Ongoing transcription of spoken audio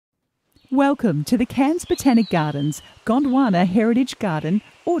Welcome to the Cairns Botanic Gardens Gondwana Heritage Garden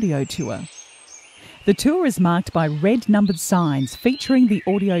audio tour. The tour is marked by red numbered signs featuring the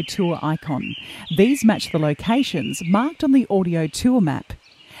audio tour icon. These match the locations marked on the audio tour map.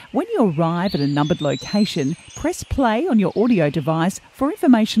 When you arrive at a numbered location, press play on your audio device for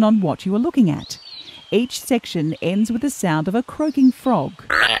information on what you are looking at. Each section ends with the sound of a croaking frog.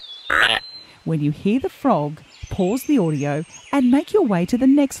 When you hear the frog, pause the audio and make your way to the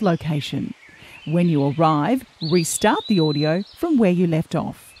next location. When you arrive, restart the audio from where you left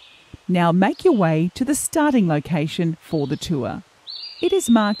off. Now make your way to the starting location for the tour. It is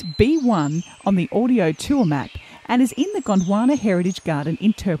marked B1 on the audio tour map and is in the Gondwana Heritage Garden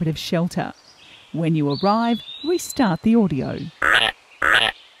Interpretive Shelter. When you arrive, restart the audio.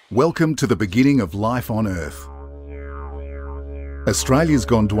 Welcome to the beginning of life on Earth. Australia's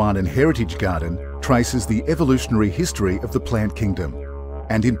Gondwana Heritage Garden traces the evolutionary history of the plant kingdom,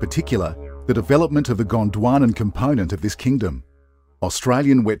 and in particular, the development of the Gondwanan component of this kingdom.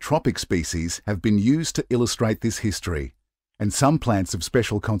 Australian wet tropic species have been used to illustrate this history, and some plants of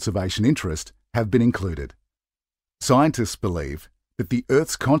special conservation interest have been included. Scientists believe that the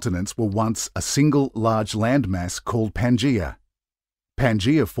Earth's continents were once a single large landmass called Pangaea.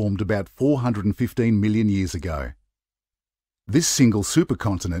 Pangaea formed about 415 million years ago. This single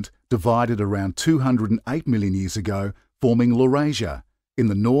supercontinent divided around 208 million years ago, forming Laurasia in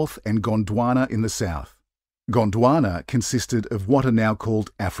the north and Gondwana in the south. Gondwana consisted of what are now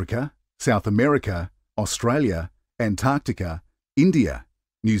called Africa, South America, Australia, Antarctica, India,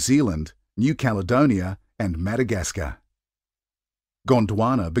 New Zealand, New Caledonia, and Madagascar.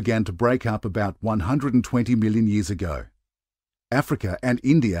 Gondwana began to break up about 120 million years ago. Africa and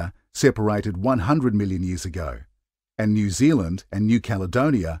India separated 100 million years ago, and New Zealand and New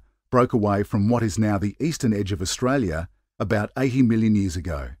Caledonia broke away from what is now the eastern edge of Australia about 80 million years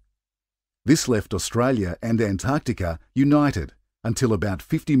ago. This left Australia and Antarctica united until about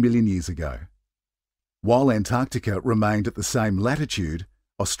 50 million years ago. While Antarctica remained at the same latitude,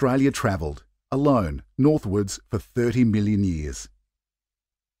 Australia travelled, alone, northwards for 30 million years.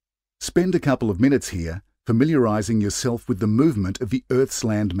 Spend a couple of minutes here familiarising yourself with the movement of the Earth's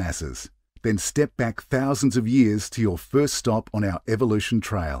land masses. Then step back thousands of years to your first stop on our evolution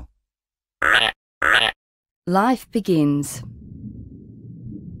trail. Life begins.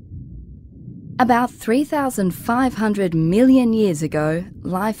 About 3,500 million years ago,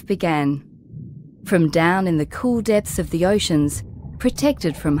 life began. From down in the cool depths of the oceans,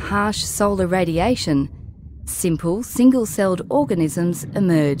 protected from harsh solar radiation, simple single-celled organisms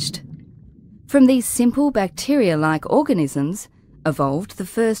emerged. From these simple bacteria-like organisms evolved the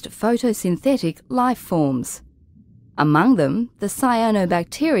first photosynthetic life forms. Among them, the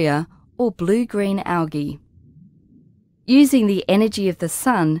cyanobacteria or blue-green algae. Using the energy of the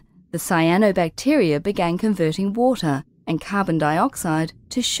sun, the cyanobacteria began converting water and carbon dioxide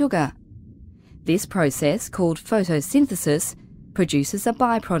to sugar. This process, called photosynthesis, produces a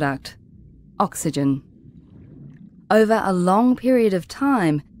byproduct, oxygen. Over a long period of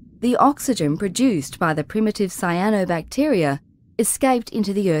time, the oxygen produced by the primitive cyanobacteria escaped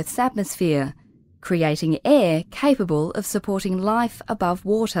into the Earth's atmosphere, creating air capable of supporting life above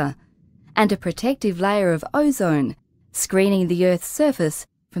water, and a protective layer of ozone, screening the Earth's surface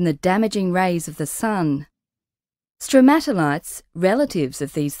from the damaging rays of the sun. Stromatolites, relatives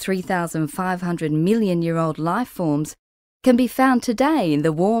of these 3,500 million-year-old life forms, can be found today in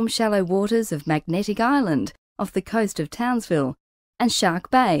the warm, shallow waters of Magnetic Island off the coast of Townsville and Shark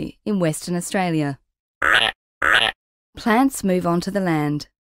Bay in Western Australia. Plants move onto the land.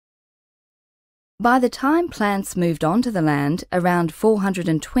 By the time plants moved onto the land, around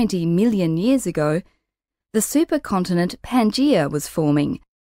 420 million years ago, the supercontinent Pangaea was forming,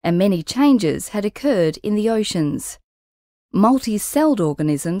 and many changes had occurred in the oceans. Multi-celled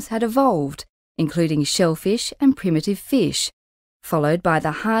organisms had evolved, including shellfish and primitive fish, followed by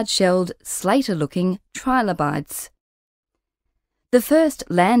the hard-shelled, slater-looking trilobites. The first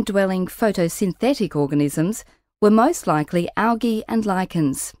land-dwelling photosynthetic organisms were most likely algae and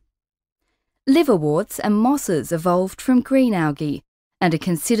lichens. Liverworts and mosses evolved from green algae and are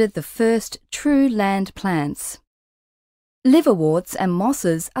considered the first true land plants. Liverworts and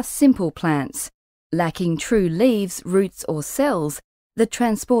mosses are simple plants, lacking true leaves, roots or cells that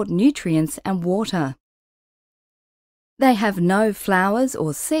transport nutrients and water. They have no flowers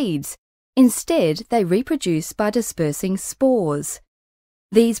or seeds. Instead, they reproduce by dispersing spores.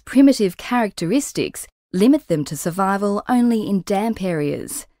 These primitive characteristics limit them to survival only in damp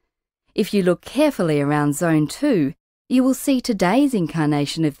areas. If you look carefully around Zone 2, you will see today's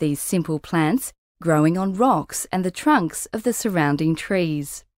incarnation of these simple plants growing on rocks and the trunks of the surrounding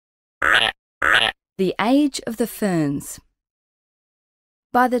trees. The age of the ferns.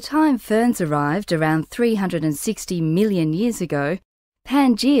 By the time ferns arrived around 360 million years ago,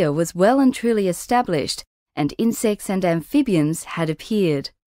 Pangaea was well and truly established, and insects and amphibians had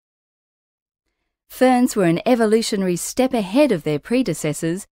appeared. Ferns were an evolutionary step ahead of their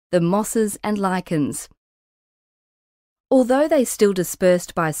predecessors, the mosses and lichens. Although they still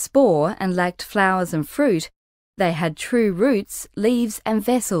dispersed by spore and lacked flowers and fruit, they had true roots, leaves and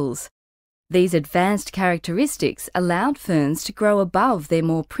vessels. These advanced characteristics allowed ferns to grow above their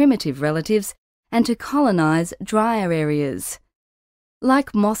more primitive relatives and to colonise drier areas.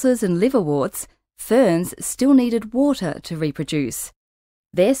 Like mosses and liverworts, ferns still needed water to reproduce.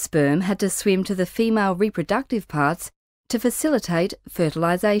 Their sperm had to swim to the female reproductive parts to facilitate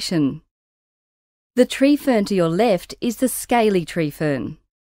fertilisation. The tree fern to your left is the scaly tree fern.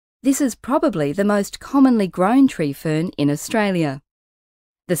 This is probably the most commonly grown tree fern in Australia.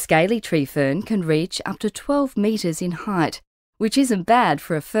 The scaly tree fern can reach up to 12 metres in height, which isn't bad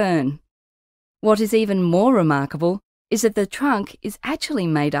for a fern. What is even more remarkable is that the trunk is actually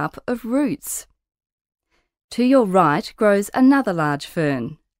made up of roots. To your right grows another large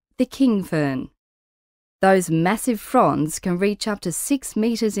fern, the king fern. Those massive fronds can reach up to 6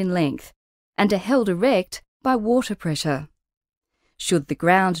 metres in length and are held erect by water pressure. Should the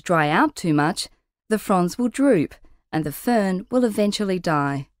ground dry out too much, the fronds will droop and the fern will eventually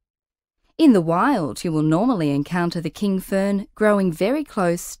die. In the wild, you will normally encounter the king fern growing very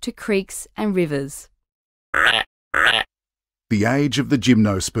close to creeks and rivers. The age of the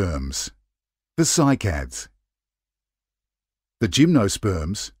gymnosperms, the cycads. The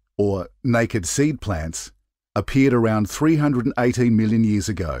gymnosperms, or naked seed plants, appeared around 318 million years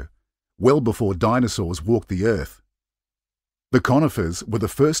ago, well before dinosaurs walked the earth. The conifers were the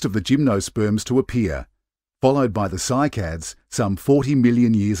first of the gymnosperms to appear, followed by the cycads some 40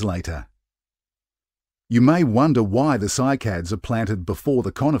 million years later. You may wonder why the cycads are planted before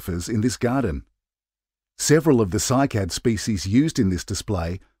the conifers in this garden. Several of the cycad species used in this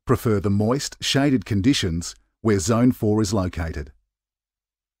display prefer the moist, shaded conditions where Zone 4 is located.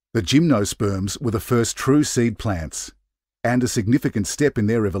 The gymnosperms were the first true seed plants, and a significant step in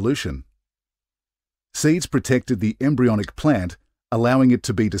their evolution. Seeds protected the embryonic plant, allowing it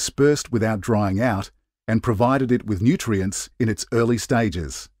to be dispersed without drying out, and provided it with nutrients in its early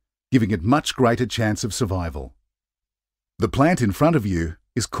stages, giving it much greater chance of survival. The plant in front of you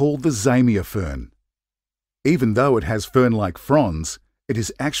is called the Zanier Fern. Even though it has fern-like fronds, it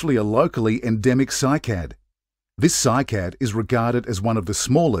is actually a locally endemic cycad. This cycad is regarded as one of the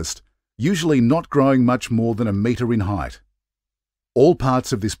smallest, usually not growing much more than a metre in height. All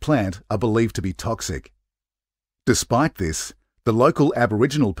parts of this plant are believed to be toxic. Despite this, the local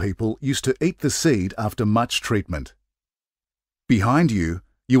Aboriginal people used to eat the seed after much treatment. Behind you,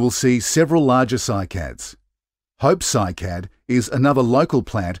 you will see several larger cycads. Hope cycad is another local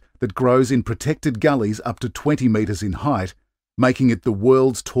plant that grows in protected gullies up to 20 metres in height, making it the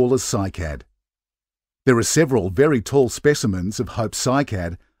world's tallest cycad. There are several very tall specimens of Hope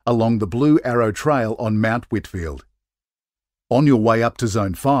cycad along the Blue Arrow Trail on Mount Whitfield. On your way up to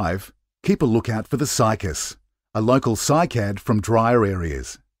Zone 5, keep a lookout for the cycas, a local cycad from drier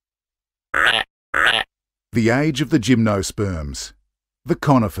areas. The age of the gymnosperms, the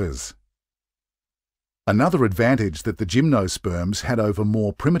conifers. Another advantage that the gymnosperms had over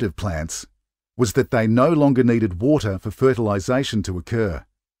more primitive plants was that they no longer needed water for fertilisation to occur.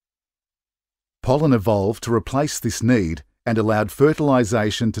 Pollen evolved to replace this need and allowed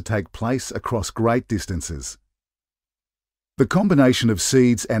fertilisation to take place across great distances. The combination of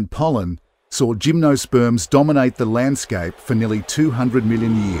seeds and pollen saw gymnosperms dominate the landscape for nearly 200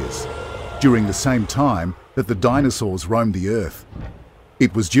 million years, during the same time that the dinosaurs roamed the Earth.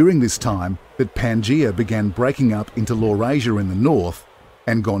 It was during this time that Pangaea began breaking up into Laurasia in the north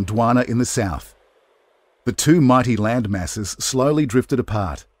and Gondwana in the south. The two mighty landmasses slowly drifted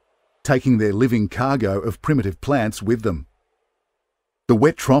apart, taking their living cargo of primitive plants with them. The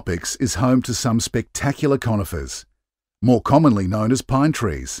Wet Tropics is home to some spectacular conifers, more commonly known as pine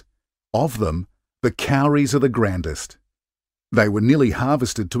trees. Of them, the kauris are the grandest. They were nearly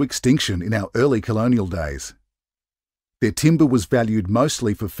harvested to extinction in our early colonial days. Their timber was valued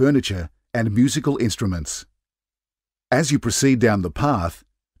mostly for furniture and musical instruments. As you proceed down the path,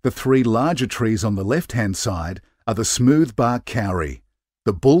 the three larger trees on the left-hand side are the smooth-bark kauri,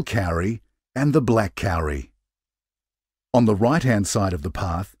 the bull kauri, and the black kauri. On the right-hand side of the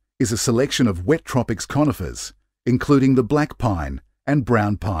path is a selection of Wet Tropics conifers, including the black pine and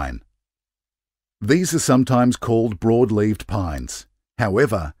brown pine. These are sometimes called broad-leaved pines.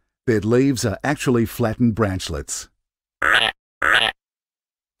 However, their leaves are actually flattened branchlets.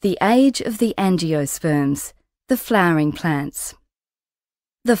 The age of the Angiosperms, the flowering plants.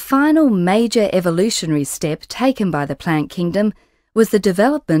 The final major evolutionary step taken by the plant kingdom was the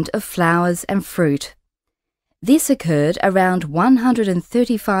development of flowers and fruit. This occurred around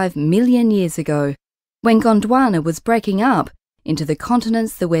 135 million years ago, when Gondwana was breaking up into the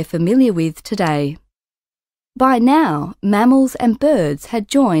continents that we're familiar with today. By now, mammals and birds had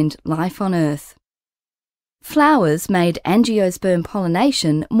joined life on Earth. Flowers made angiosperm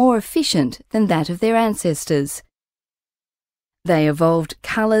pollination more efficient than that of their ancestors. They evolved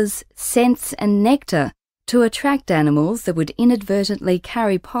colours, scents and nectar to attract animals that would inadvertently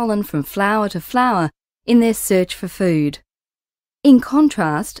carry pollen from flower to flower in their search for food. In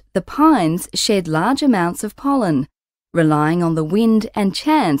contrast, the pines shed large amounts of pollen, relying on the wind and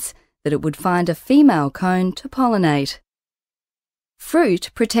chance that it would find a female cone to pollinate.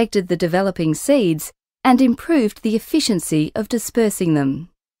 Fruit protected the developing seeds and improved the efficiency of dispersing them.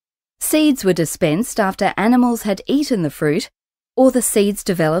 Seeds were dispensed after animals had eaten the fruit, or the seeds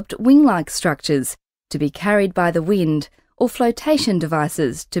developed wing-like structures to be carried by the wind, or flotation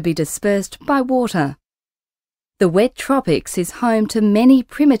devices to be dispersed by water. The Wet Tropics is home to many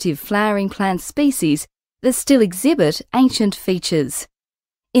primitive flowering plant species that still exhibit ancient features.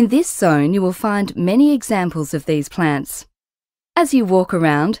 In this zone you will find many examples of these plants. As you walk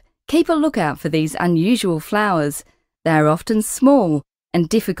around, keep a lookout for these unusual flowers. They are often small and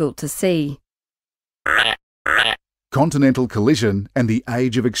difficult to see. Continental collision and the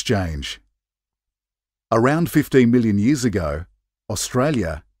age of exchange. Around 15 million years ago,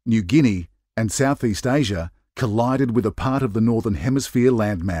 Australia, New Guinea and Southeast Asia collided with a part of the Northern Hemisphere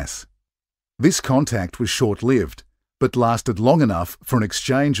landmass. This contact was short-lived, but lasted long enough for an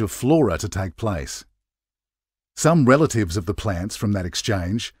exchange of flora to take place. Some relatives of the plants from that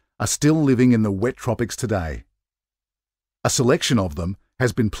exchange are still living in the wet tropics today. A selection of them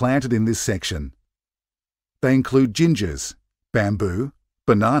has been planted in this section. They include gingers, bamboo,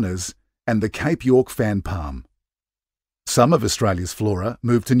 bananas and the Cape York fan palm. Some of Australia's flora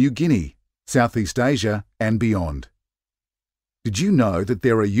moved to New Guinea, Southeast Asia and beyond. Did you know that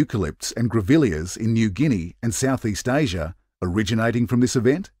there are eucalypts and grevilleas in New Guinea and Southeast Asia originating from this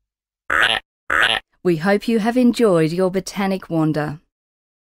event? We hope you have enjoyed your botanic wander.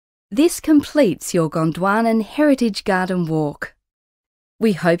 This completes your Gondwanan Heritage Garden walk.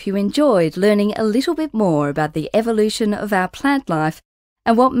 We hope you enjoyed learning a little bit more about the evolution of our plant life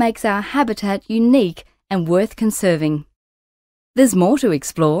and what makes our habitat unique and worth conserving. There's more to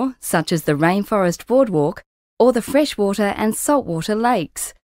explore, such as the Rainforest Boardwalk or the freshwater and saltwater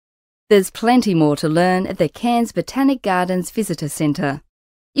lakes. There's plenty more to learn at the Cairns Botanic Gardens Visitor Centre.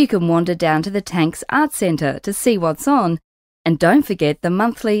 You can wander down to the Tanks Art Centre to see what's on, and don't forget the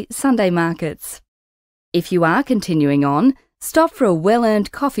monthly Sunday markets. If you are continuing on, stop for a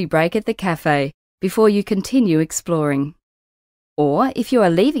well-earned coffee break at the cafe before you continue exploring. Or if you are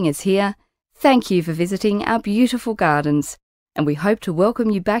leaving us here, thank you for visiting our beautiful gardens, and we hope to welcome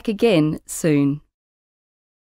you back again soon.